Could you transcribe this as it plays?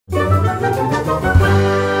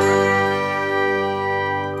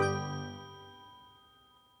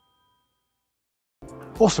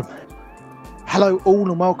Awesome. Hello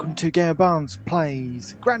all and welcome to Gamer Barnes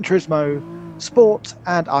Plays Gran Turismo Sport,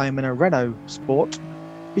 and I am in a Renault Sport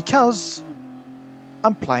because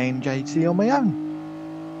I'm playing JT on my own.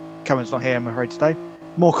 Coen's not here, I'm afraid, today.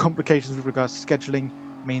 More complications with regards to scheduling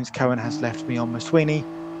means Coen has left me on my Sweeney,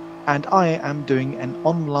 and I am doing an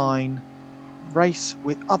online race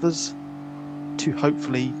with others to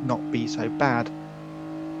hopefully not be so bad.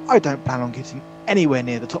 I don't plan on getting anywhere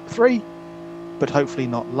near the top 3, but hopefully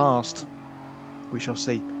not last. We shall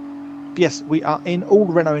see. Yes, we are in all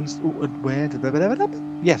Renault.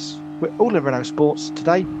 Yes, we're all in Renault Sports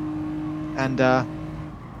today, and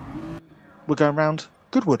we're going around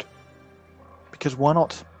Goodwood because why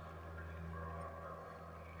not?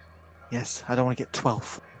 Yes, I don't want to get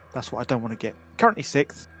 12th. That's what I don't want to get. Currently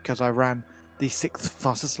 6th because I ran the 6th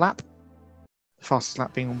fastest lap. The fastest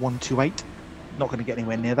lap being 1:28. Not going to get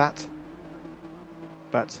anywhere near that,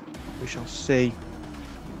 but we shall see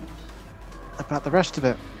about the rest of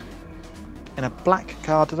it. In a black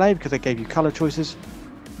car today because they gave you colour choices.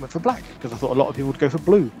 Went for black because I thought a lot of people would go for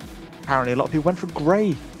blue. Apparently a lot of people went for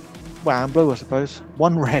grey. Well, and blue I suppose.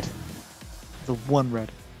 One red. The one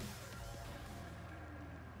red.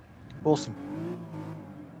 Awesome.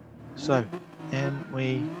 So, in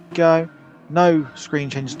we go. No screen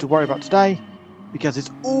changes to worry about today because it's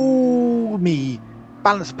all me.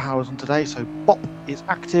 Balance of powers on today, so Bop is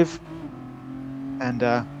active. And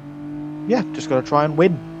yeah, just got to try and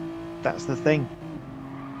win. That's the thing.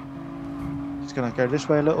 Just going to go this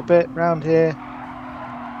way a little bit, round here.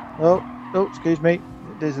 Oh, excuse me.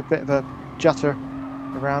 There's a bit of a jutter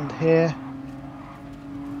around here.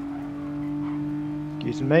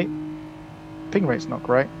 Excuse me. Ping rate's not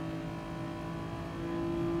great.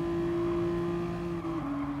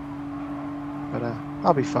 But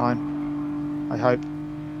I'll be fine, I hope.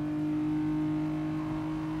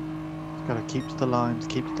 Gotta keep to the lines,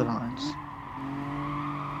 keep to the lines.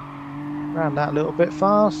 Round that a little bit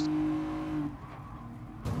fast.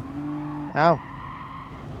 Ow.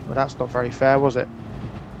 Well, that's not very fair, was it?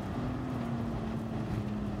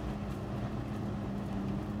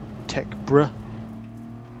 Tech bruh.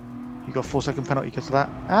 You got a 4-second penalty because of that.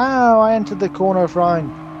 Ow, I entered the corner fine.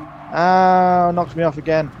 Ow, knocked me off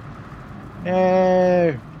again.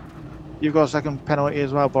 No. You've got a second penalty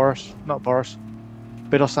as well, Boris. Not Boris.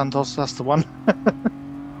 Bidos Santos, that's the one.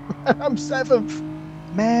 I'm 7th.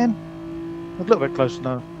 Man. A little bit closer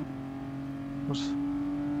now. Was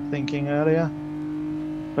thinking earlier.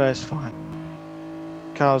 But it's fine.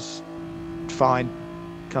 Car's fine.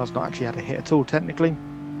 Car's not actually had a hit at all, technically.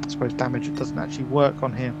 I suppose damage doesn't actually work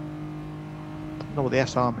on here. I don't know what the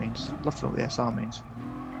SR means. I'd love to know what the SR means.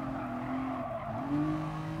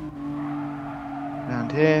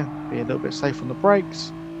 Around here, be a little bit safe on the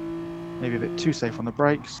brakes. Maybe a bit too safe on the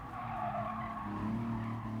brakes.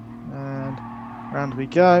 And round we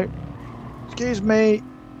go. Excuse me,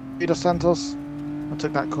 Bidos Santos. I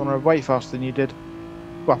took that corner way faster than you did.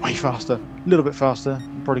 Well, way faster. A little bit faster.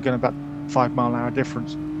 I'm probably going about 5 mile an hour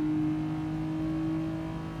difference.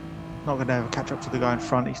 Not going to ever catch up to the guy in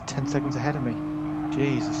front. He's 10 seconds ahead of me.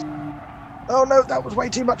 Jesus. Oh no, that was way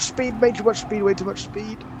too much speed. Way too much speed. Way too much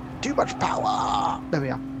speed. Too much power. There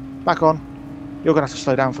we are. Back on. You're going to have to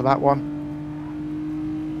slow down for that one.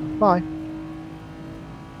 Bye.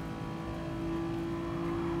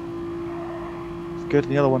 It's good.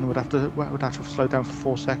 And the other one would have to slow down for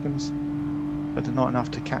 4 seconds, but not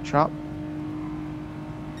enough to catch up.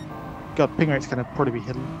 God, ping rate's going to probably be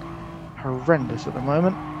horrendous at the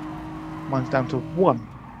moment. Mine's down to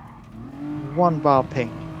 1 bar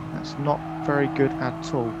ping. That's not very good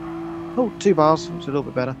at all. Oh, 2 bars. It's a little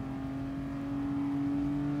bit better.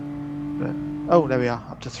 But, oh, there we are.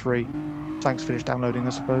 Up to 3. Thanks, finished downloading,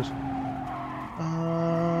 I suppose.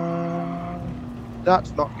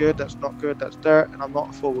 That's not good. That's not good. That's dirt. And I'm not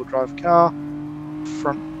a 4-wheel drive car.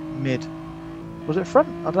 Front mid. Was it front?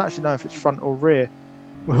 I don't actually know if it's front or rear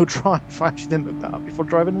wheel drive. I actually didn't look that up before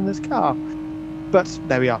driving in this car. But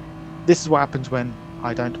there we are. This is what happens when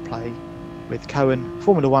I don't play with Coen.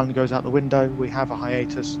 Formula 1 goes out the window. We have a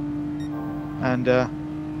hiatus. And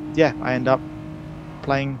yeah, I end up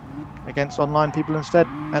playing against online people instead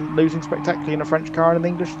and losing spectacularly in a French car and an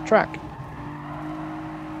English track.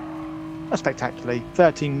 Not spectacularly.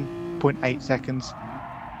 13.8 seconds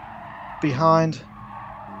behind.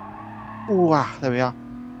 Ooh, there we are.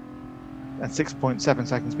 And 6.7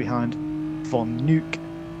 seconds behind Von Nuke.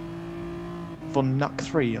 Von Nuck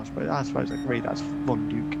 3, I suppose I agree, that's Von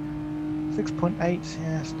Nuke. 6.8,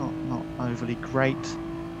 yeah, it's not overly great.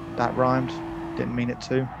 That rhymed, didn't mean it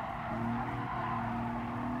to.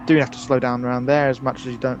 do have to slow down around there as much as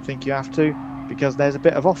you don't think you have to, because there's a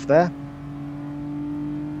bit of off there.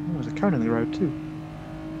 Oh, there's a cone in the road too.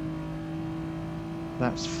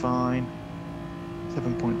 That's fine.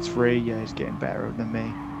 7.3, yeah, he's getting better than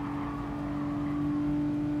me.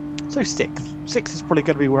 So 6th. 6th is probably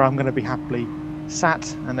going to be where I'm going to be happily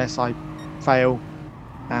sat, unless I fail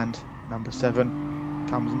and number 7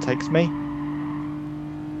 comes and takes me.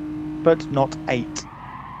 But not 8.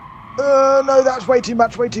 No, that's way too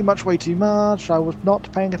much, way too much, way too much. I was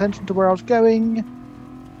not paying attention to where I was going.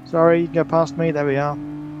 Sorry, you can go past me. There we are.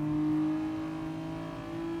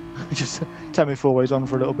 Just turn me 4 ways on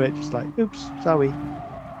for a little bit, just like, oops, sorry.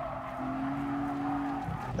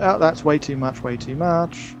 Oh, that's way too much, way too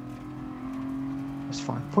much. That's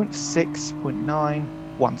fine. 0.6,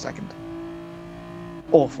 0.9, 1 second.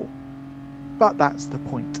 Awful. But that's the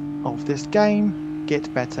point of this game.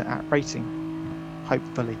 Get better at racing.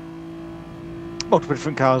 Hopefully. Multiple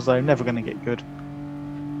different cars though, never going to get good.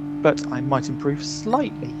 But I might improve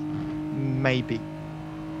slightly. Maybe.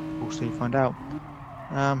 We'll see, find out.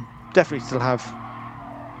 Definitely still have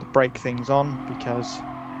the brake things on because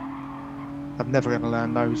I'm never going to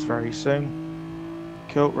learn those very soon.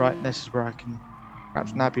 Cool, right, this is where I can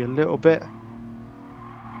perhaps nab you a little bit.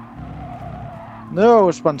 No,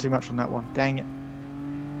 I spun too much on that one, dang it.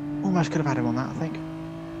 Almost could have had him on that, I think.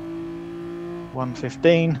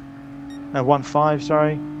 1:15. No, 1:05,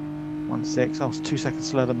 sorry. 1:06. I was 2 seconds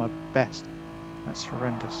slower than my best. That's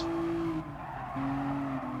horrendous.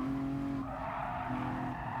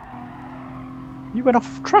 You went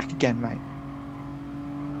off track again, mate.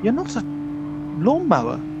 You're not a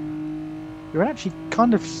lawnmower. You're actually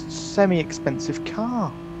kind of semi-expensive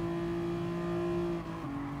car.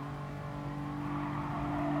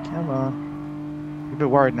 Come on. I'm a bit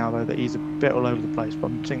worried now though that he's a bit all over the place, but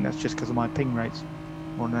I'm thinking that's just because of my ping rates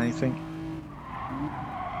more than anything.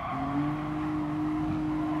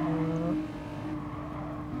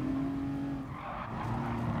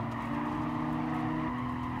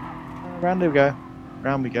 Round we go.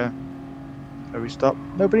 Round we go. Where we stop?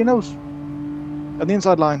 Nobody knows. On the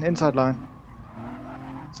inside line, inside line.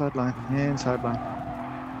 Inside line, yeah, inside line.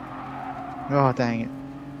 Oh, dang it.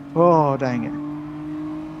 Oh, dang it.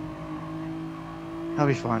 I'll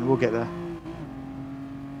be fine, we'll get there.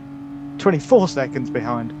 24 seconds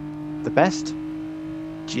behind. The best?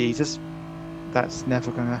 Jesus. That's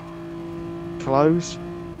never gonna close.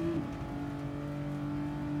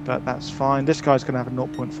 But that's fine. This guy's going to have a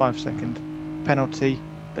 0.5 second penalty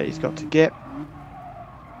that he's got to get.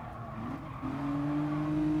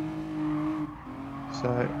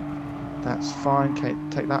 So that's fine. Okay,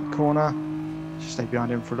 take that corner. Just stay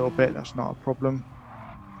behind him for a little bit. That's not a problem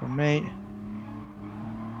for me.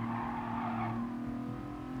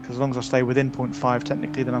 Because as long as I stay within 0.5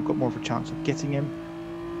 technically, then I've got more of a chance of getting him.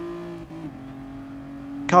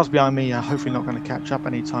 Cars behind me are hopefully not going to catch up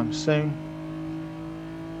anytime soon.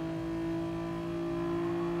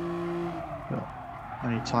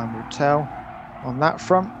 Only time will tell on that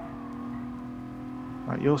front.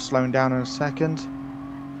 Right, you're slowing down in a second.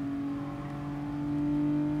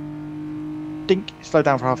 Dink, slow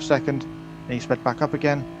down for half a second, then you sped back up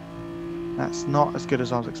again. That's not as good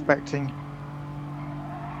as I was expecting.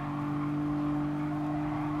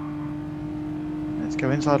 Let's go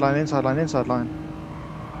inside line, inside line, inside line.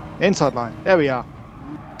 Inside line, there we are.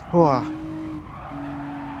 Whoa.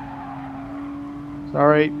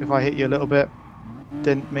 Sorry if I hit you a little bit.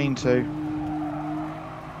 Didn't mean to,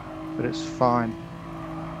 but it's fine.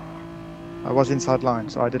 I was inside line,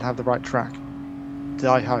 so I did have the right track.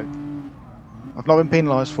 I hope. I've not been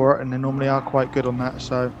penalised for it, and they normally are quite good on that,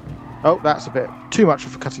 so... Oh, that's a bit too much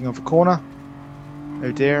for cutting off a corner.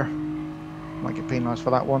 Oh dear. Might get penalised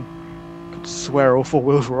for that one. Could swear all 4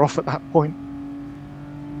 wheels were off at that point.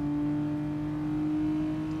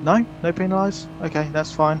 No? No penalise? Okay,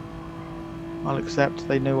 that's fine. I'll accept.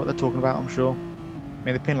 They know what they're talking about, I'm sure. I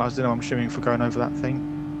mean, they penalised him, I'm assuming, for going over that thing.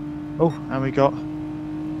 Oh, and we got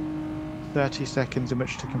 30 seconds in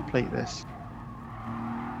which to complete this.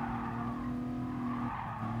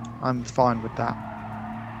 I'm fine with that.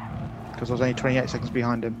 Because I was only 28 seconds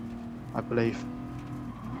behind him, I believe.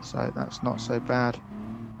 So that's not so bad.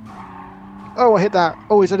 Oh, I hit that.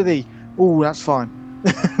 Oh, he's ahead of the... Oh, that's fine.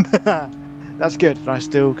 That's good. But I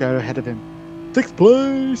still go ahead of him. 6th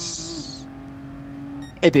place!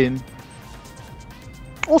 Edin.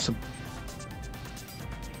 Awesome.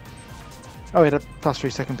 Oh, we had a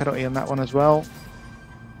 +3 second penalty on that one as well.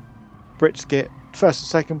 Brits get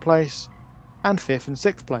 1st and 2nd place, and 5th and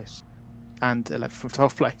 6th place, and 11th and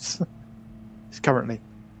 12th place. It's currently.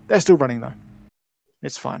 They're still running though.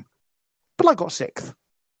 It's fine. But I got 6th.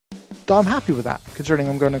 I'm happy with that, considering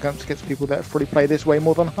I'm going against people that have probably played this way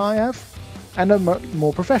more than I have, and are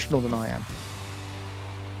more professional than I am.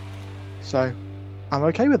 So, I'm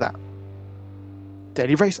okay with that.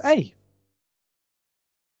 Daily race A.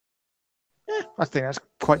 Yeah, I think that's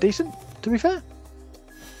quite decent, to be fair.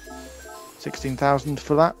 16,000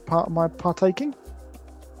 for that part of my partaking.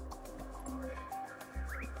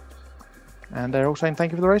 And they're all saying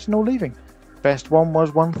thank you for the race and all leaving. Best one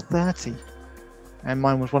was 130. And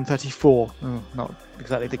mine was 134. Oh, not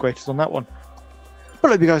exactly the greatest on that one. But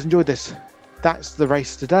I hope you guys enjoyed this. That's the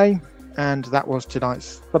race today. And that was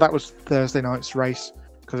tonight's... Well, that was Thursday night's race.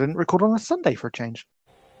 Because I didn't record on a Sunday for a change.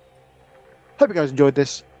 Hope you guys enjoyed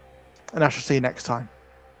this. And I shall see you next time.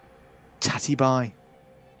 Tatty bye.